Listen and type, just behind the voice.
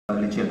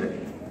Lovely children.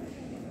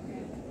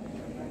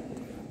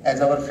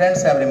 As our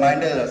friends have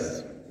reminded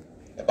us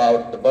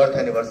about the birth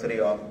anniversary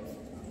of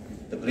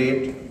the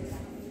great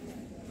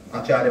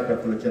Acharya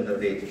Prafulla Chandra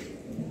Dev,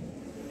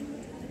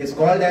 he is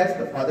called as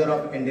the father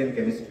of Indian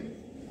chemistry.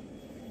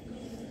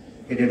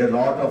 He did a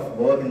lot of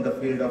work in the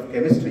field of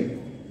chemistry,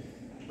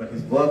 but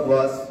his work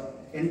was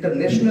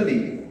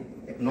internationally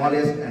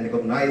acknowledged and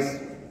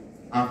recognized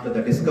after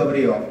the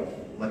discovery of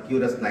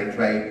mercurous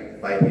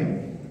nitride by him.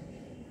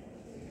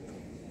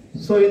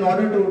 So in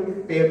order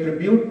to pay a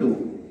tribute to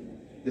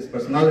this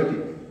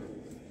personality,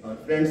 our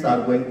friends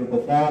are going to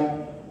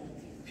perform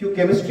few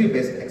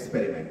chemistry-based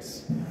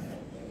experiments.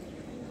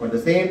 For the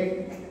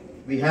same,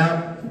 we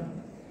have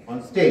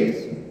on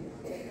stage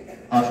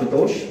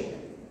Ashutosh,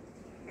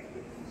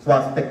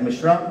 Swastik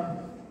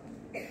Mishra,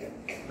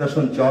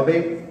 Prashun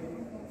Chaube,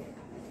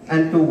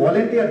 and to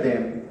volunteer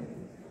them,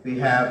 we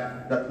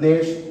have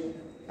Ratnesh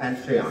and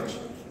Shreyansh.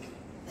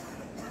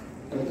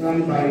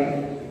 Performed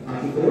by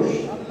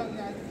Ashutosh.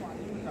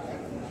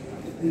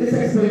 In this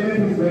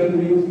experiment, we are going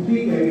to use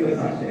 3 chemical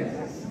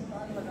substances: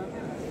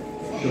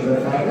 sugar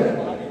powder,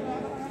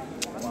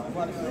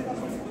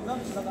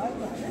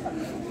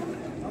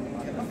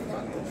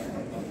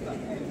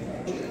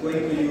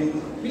 going to use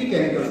 3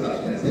 chemical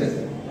substances: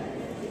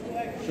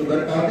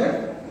 sugar powder,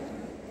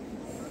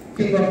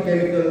 king of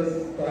chemicals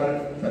called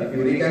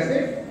sulfuric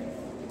acid,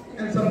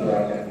 and some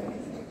water.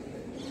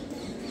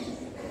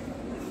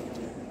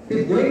 He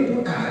is going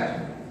to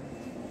add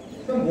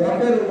some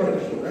water over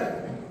the sugar.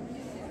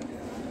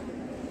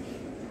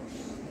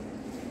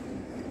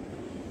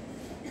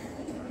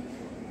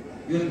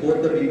 Use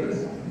both the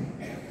beakers.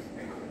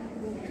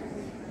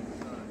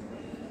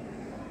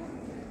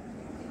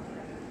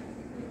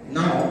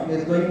 Now he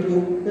is going to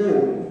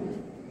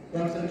pour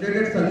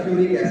concentrated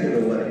sulfuric acid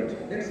over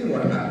it. Let's see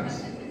what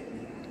happens.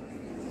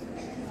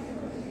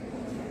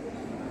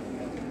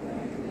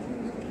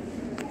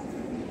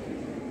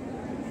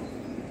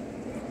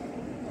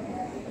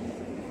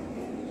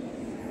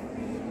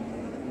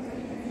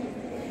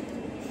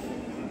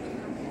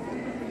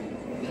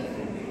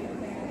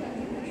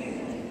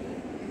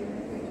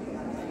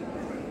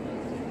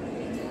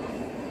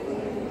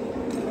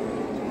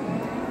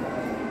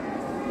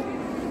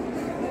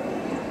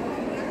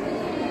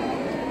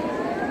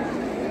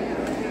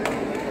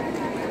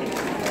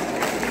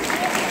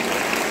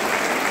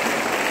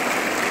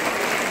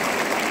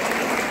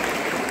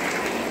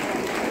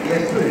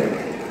 Yes, students,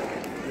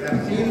 we have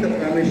seen the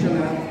formation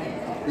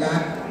of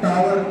black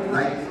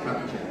tower-like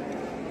structure.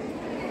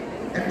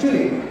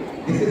 Actually,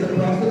 this is a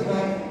process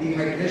of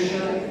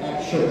dehydration of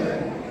sugar.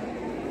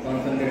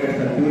 Concentrated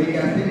sulfuric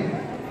acid,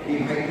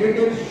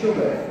 dehydrated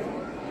sugar,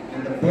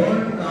 and the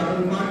burnt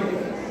carbon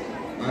particles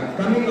are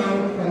coming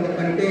out from the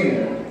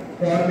container,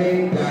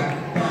 forming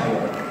black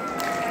powder.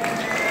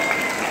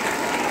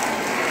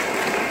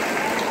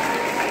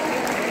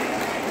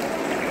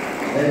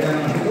 Well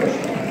done, Ashutosh.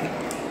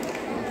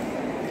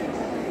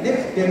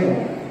 Next demo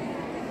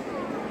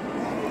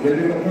will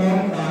be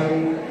performed by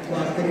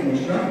Swastik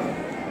Mishra,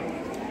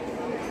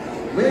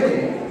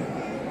 wherein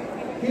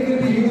he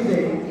will be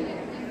using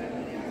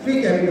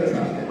 3 chemical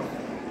substances: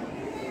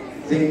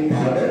 zinc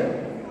powder,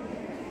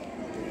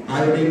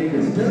 iodine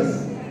crystals,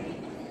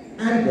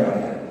 and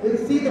water.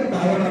 We'll see the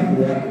power of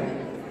water.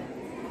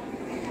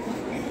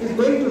 He is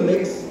going to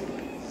mix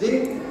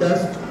zinc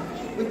dust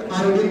with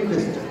iodine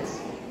crystals.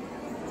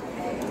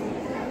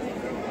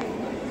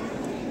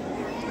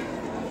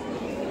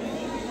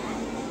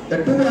 The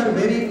two are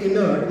very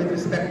inert with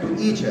respect to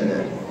each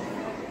other,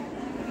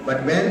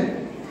 but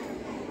when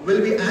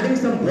we'll be adding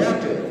some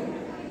water,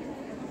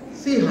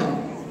 see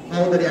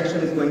how the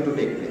reaction is going to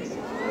take place.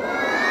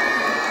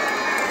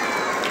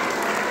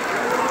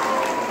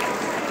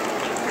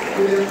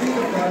 You will see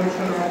the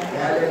formation of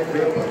violet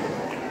vapors.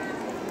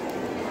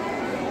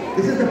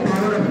 This is the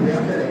power of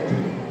water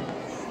actually.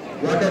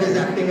 Water is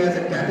acting as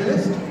a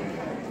catalyst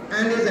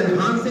and is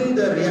enhancing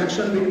the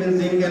reaction between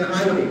zinc and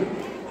iodine.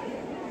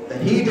 The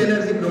heat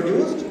energy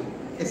produced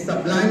is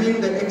subliming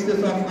the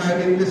excess of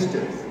iodine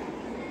crystals,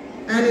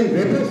 and in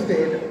vapor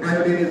state,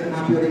 iodine is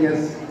appearing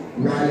as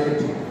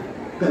violet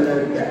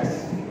colored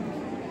gas.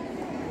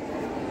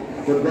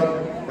 Good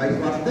work by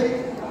Swastik.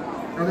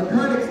 Now the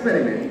third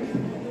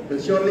experiment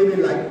will surely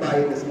be liked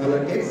by the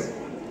smaller kids.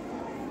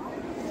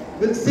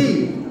 We'll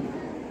see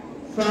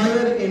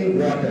fire in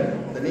water.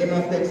 The name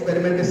of the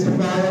experiment is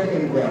fire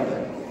in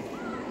water.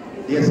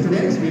 Dear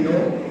students, we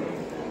know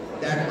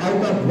that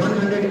out of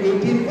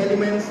 118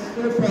 elements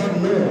so far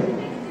known,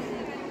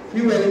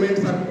 few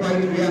elements are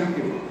quite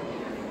reactive.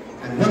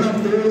 And one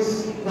of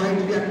those quite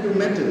reactive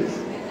metals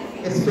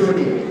is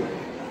sodium.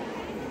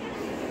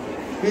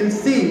 We'll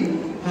see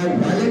how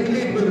violently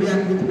it will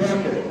react with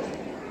water.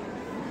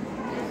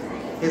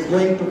 He's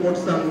going to put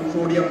some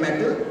sodium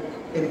metal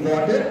in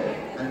water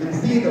and we'll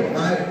see the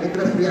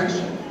vigorous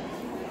reaction.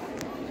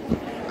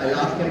 I'll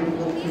ask him to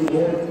put few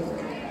more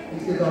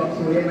pieces of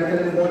sodium metal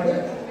in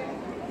water.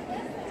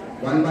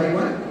 One by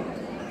one.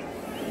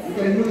 You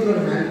can use your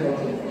hands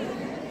also.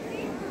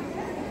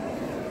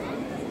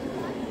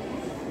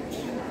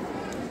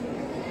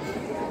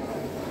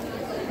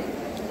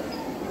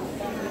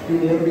 Two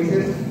more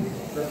pieces.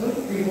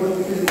 Three more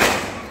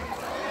pieces.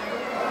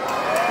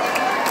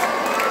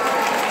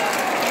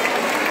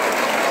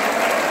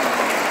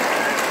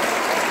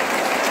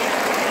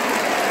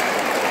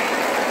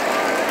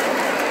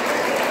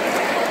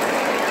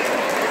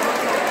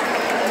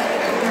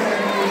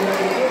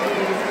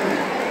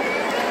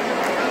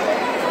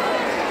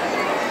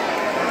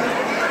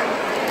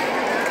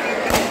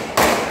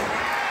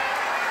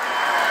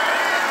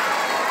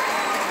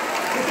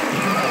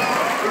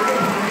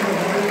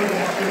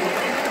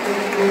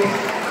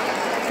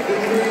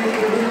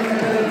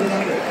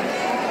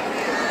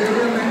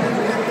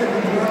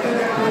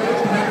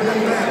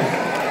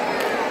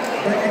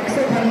 The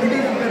exothermity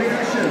of the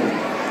reaction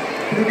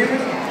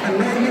produces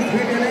enormous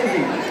heat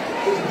energy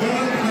which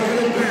burns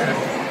hydrogen gas,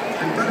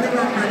 and burning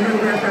of hydrogen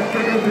gas has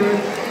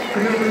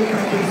creating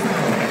carbon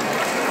sound.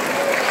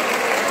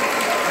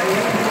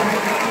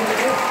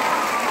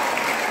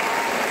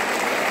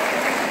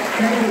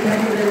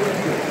 Thank you very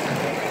much.